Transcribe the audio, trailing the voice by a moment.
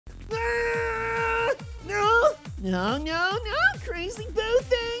Ah! No! No, no, no! Crazy boo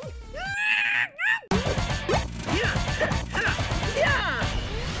thing! Yeah!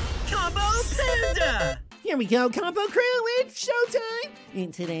 Combo Panda! Here we go, Combo Crew, it's showtime!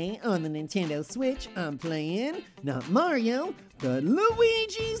 And today on the Nintendo Switch, I'm playing, not Mario, but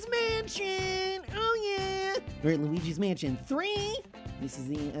Luigi's Mansion! Oh yeah! Or Luigi's Mansion 3. This is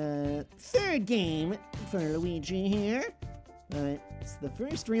the third game for Luigi here. It's the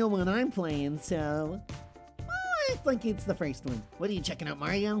first real one I'm playing, so I think it's the first one. What are you checking out,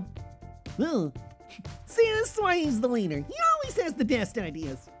 Mario? Ooh. See, that's why he's the leader. He always has the best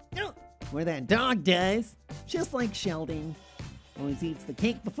ideas. Oh, or that dog does. Just like Sheldon. Always eats the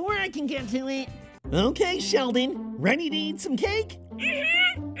cake before I can get to it. Okay, Sheldon, ready to eat some cake?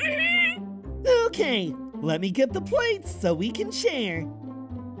 Okay, let me get the plates so we can share.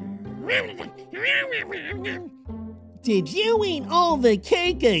 Did you eat all the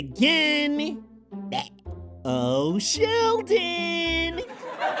cake again? Oh, Sheldon!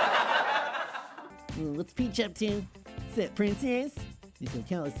 What's Peach up to? What's that, princess? This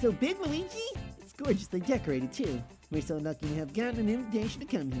hotel is so big, Luigi. It's gorgeously decorated, too. We're so lucky to have gotten an invitation to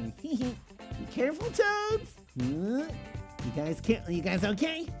come here. Be careful, Toads! You guys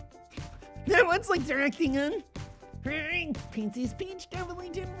okay? That one's like directing on. Princess Peach definitely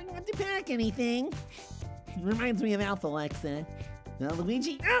didn't forget to pack anything. Reminds me of Alpha Alexa. Well,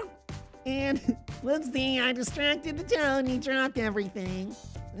 Luigi, oh! And, whoopsie, I distracted the Toad and he dropped everything.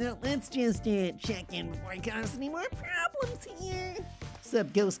 Well, let's just check in before I cause any more problems here.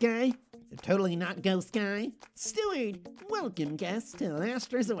 Sup, Ghost Guy? Totally not Ghost Guy. Steward, welcome guests to the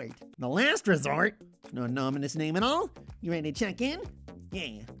Last Resort. The Last Resort? No ominous name at all. You ready to check in?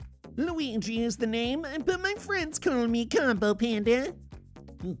 Yeah. Luigi is the name, but my friends call me Combo Panda.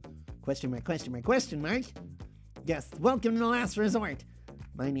 Question mark, question mark, question mark. Guests, welcome to the Last Resort.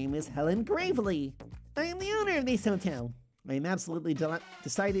 My name is Helen Gravely. I am the owner of this hotel. I am absolutely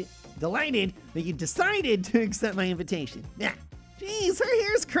delighted that you decided to accept my invitation. Yeah. Jeez, her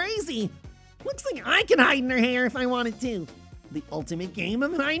hair's crazy. Looks like I can hide in her hair if I wanted to. The ultimate game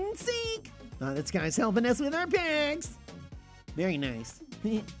of hide and seek. Oh, this guy's helping us with our bags. Very nice.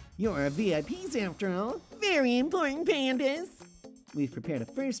 You're a VIPs after all. Very important, pandas. We've prepared a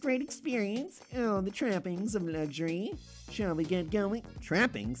first-rate experience. Oh, the trappings of luxury. Shall we get going?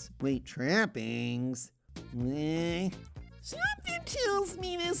 Trappings? Wait, trappings? Something tells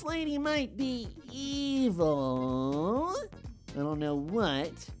me this lady might be evil. I don't know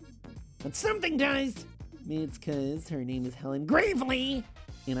what, but something does. It's because her name is Helen Gravely,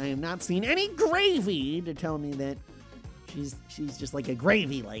 and I have not seen any gravy to tell me that she's just like a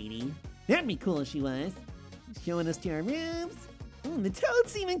gravy lady. That'd be cool if she was. Showing us to our rooms. The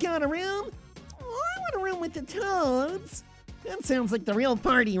Toads even got a room. Oh, I want a room with the Toads. That sounds like the real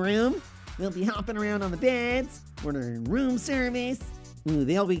party room. They'll be hopping around on the beds, ordering room service.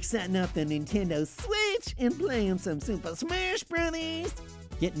 They'll be setting up the Nintendo Switch and playing some Super Smash Brothers.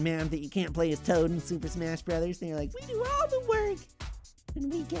 Getting mad that you can't play as Toad in Super Smash Brothers. They're like, we do all the work,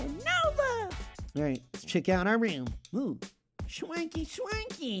 and we get no love. All right, let's check out our room. Ooh, schwanky,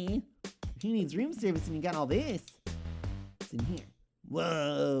 schwanky. Who needs room service when you got all this? What's in here?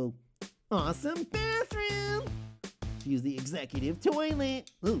 Whoa, awesome bathroom. Use the executive toilet.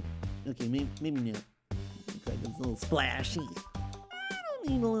 Ooh, okay, maybe not. Looks like it's a little splashy. I don't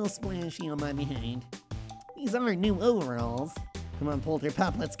need a little splashy on my behind. These are new overalls. Come on, Polter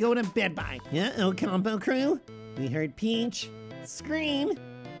Pup, let's go to bed by. Uh-oh, Combo Crew. We heard Peach scream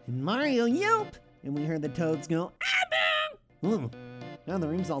and Mario yelp, and we heard the Toads go, Abba! Ooh, now the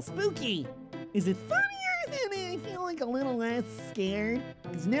room's all spooky. Is it funnier than I feel like a little less scared?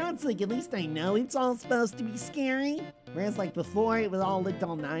 Because now it's like, at least I know it's all supposed to be scary. Whereas like before, it was all looked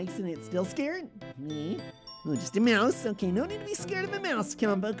all nice and it's still scared. Me? Oh, just a mouse. Okay, no need to be scared of a mouse,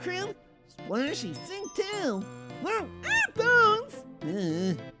 Combo Crew. Splashy sink too. Whoa, bones!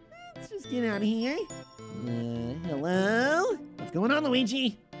 Let's just get out of here. Hello? What's going on,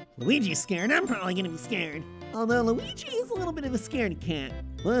 Luigi? Luigi's scared. I'm probably gonna be scared. Although Luigi is a little bit of a scaredy cat.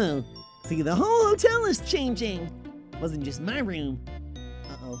 Whoa. See, the whole hotel is changing. Wasn't just my room.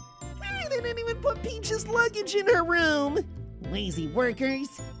 Uh-oh. Hey, they didn't even put Peach's luggage in her room. Lazy workers.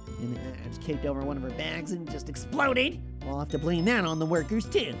 And I just kicked over one of her bags and just exploded. I'll have to blame that on the workers,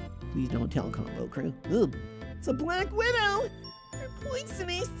 too. Please don't tell, Combo Crew. Ooh, it's a Black Widow. They're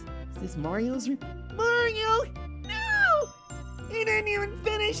poisonous. Is this Mario's room? Mario! No! He didn't even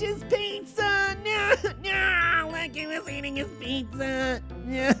finish his pizza! No! Like he was eating his pizza!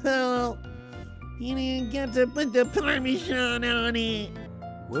 No! He didn't get to put the Parmesan on it!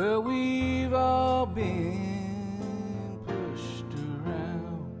 Well, we've all been pushed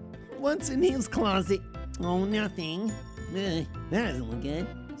around. What's in his closet? Oh, nothing. That doesn't look good.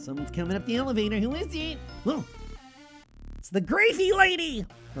 Someone's coming up the elevator. Who is it? Oh, it's the Gravy Lady.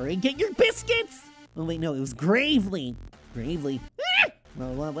 Hurry, get your biscuits. Oh, wait, no, it was Gravely. Gravely. Ah!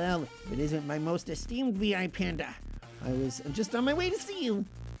 Well, it isn't my most esteemed VI Panda. I was just on my way to see you.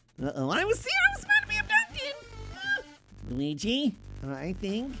 Uh-oh, I was about to be abducted. Luigi, I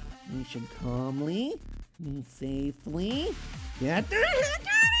think we should calmly and safely get the heck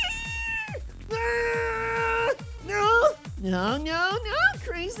out of here! Ah! No,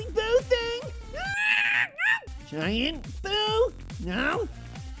 crazy boo thing! Ah! Giant boo! No,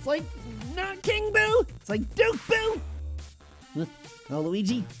 it's like not King Boo, it's like Duke Boo! Oh,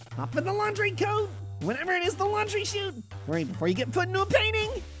 Luigi, hop in the laundry coat, whatever it is, the laundry chute. Hurry before you get put into a painting.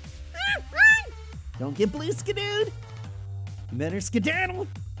 Ah, run! Don't get blue skidooed. You better skedaddle.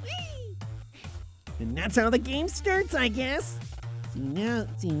 Whee! And that's how the game starts, I guess.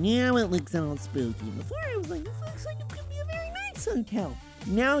 See now it looks all spooky. Before I was like, this looks like it's gonna be a very nice hotel.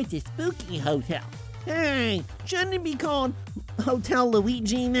 Now it's a spooky hotel. Hey, shouldn't it be called Hotel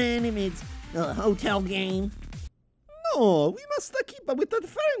Luigi then if it's a hotel game? No, we must keep up with the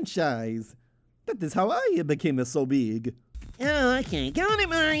franchise. That is how I became so big. Oh, okay. Got it,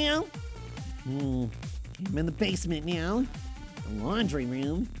 Mario. I'm in the basement now. The laundry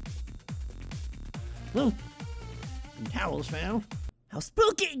room. Whoa. Some towels fell. How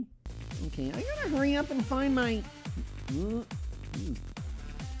spooky! Okay, I gotta hurry up and find my... Ooh.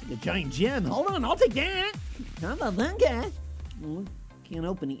 It's like a giant gem. Hold on, I'll take that. How about that guy? Oh, can't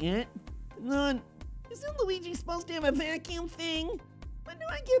open it yet. Come on. Isn't Luigi supposed to have a vacuum thing? When do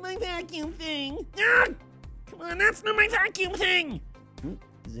I get my vacuum thing? Ah! Come on, that's not my vacuum thing!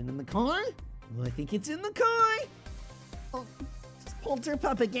 Is it in the car? Well, I think it's in the car. Oh, it's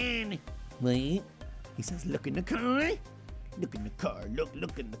Polterpup again. Wait, he says look in the car. Look in the car,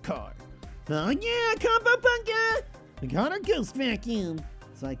 look in the car. Oh yeah, Combo Punka! I got our ghost vacuum.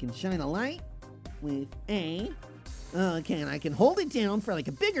 So I can shine a light with A. Okay, and I can hold it down for like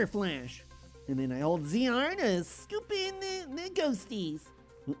a bigger flash. And then I hold ZR to scoop in the ghosties.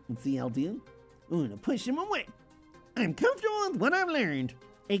 Let's see how I'll do. I'm gonna push him away. I'm comfortable with what I've learned.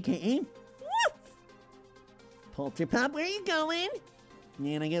 AKA, woof! Polterpup, where are you going?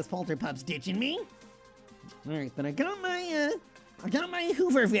 And I guess Polterpup's ditching me. Alright, but I got my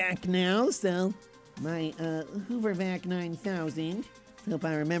Hoover Vac now, so my Hoover Vac 9000. Hope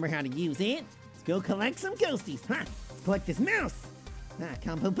I remember how to use it. Let's go collect some ghosties. Ha! Let's collect this mouse.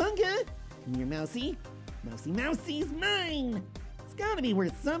 Combo Punka. Come here, Mousy. Mousy's mine! It's gotta be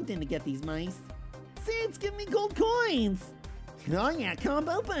worth something to get these mice. See, it's giving me gold coins! Oh yeah,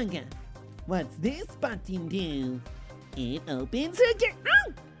 Combo Punka! What's this button do? It opens a gate!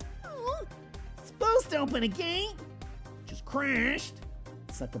 Oh! Supposed to open a gate! Just crashed.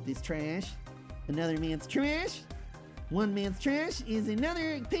 Suck up this trash. Another man's trash. One man's trash is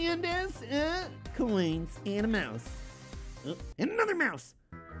another panda's coins and a mouse. Oh, and another mouse!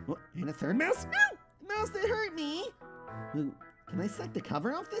 Oh, and a third mouse? No! The mouse that hurt me! Ooh, can I suck the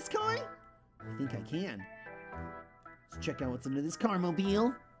cover off this car? I think I can. Let's check out what's under this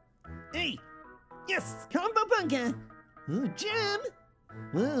car-mobile. Hey! Yes! Combo Punka! Ooh, gem!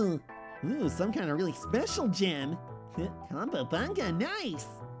 Whoa! Ooh, some kind of really special gem. Combo Punka, nice!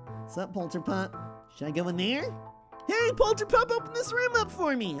 What's up, Polterpup? Should I go in there? Hey, Polterpup, open this room up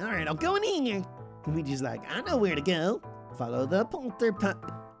for me! Alright, I'll go in here. Luigi's like, I know where to go. Follow the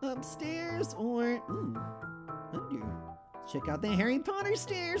Polterpup. Upstairs or under. Let's check out the Harry Potter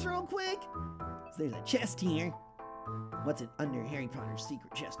stairs real quick. So there's a chest here. What's it under Harry Potter's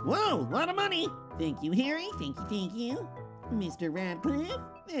secret chest? Whoa, a lot of money. Thank you, Harry. Thank you. Mr. Radcliffe,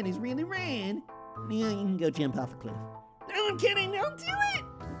 that is really rad. Now you can go jump off a cliff. No, I'm kidding. Don't do it.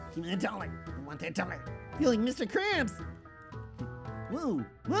 Give me $1. I want that $1. I feel like Mr. Krabs. Whoa.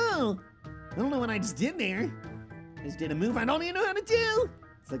 I don't know what I just did there. I just did a move I don't even know how to do.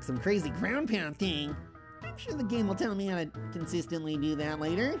 It's like some crazy ground pound thing. I'm sure the game will tell me how to consistently do that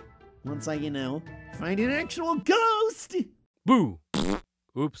later. Once I, find an actual ghost! Boo!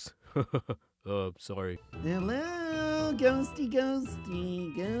 Oops. Sorry. Hello, ghosty.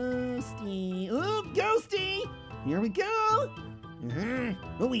 Oop, ghosty! Here we go!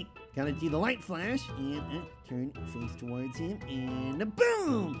 Oh wait, gotta do the light flash, and turn face towards him, and a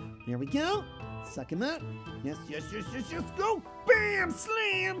boom! There we go. Suck him up. Yes, go! Bam!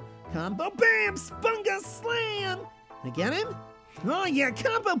 Slam! Combo bam! Spunga slam! I get him? Oh yeah,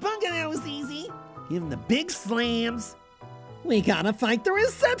 Combo Bunga, that was easy. Give him the big slams. We gotta fight the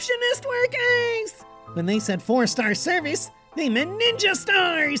receptionist workers! When they said 4-star service, they meant ninja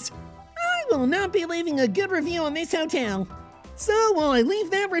stars! I will not be leaving a good review on this hotel. So while I leave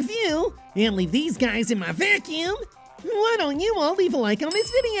that review and leave these guys in my vacuum, why don't you all leave a like on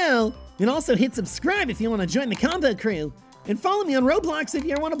this video? And also hit subscribe if you want to join the combo crew. And follow me on Roblox if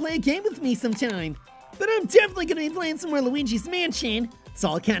you want to play a game with me sometime. But I'm definitely going to be playing some more Luigi's Mansion, so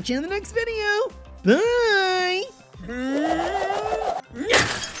I'll catch you in the next video. Bye!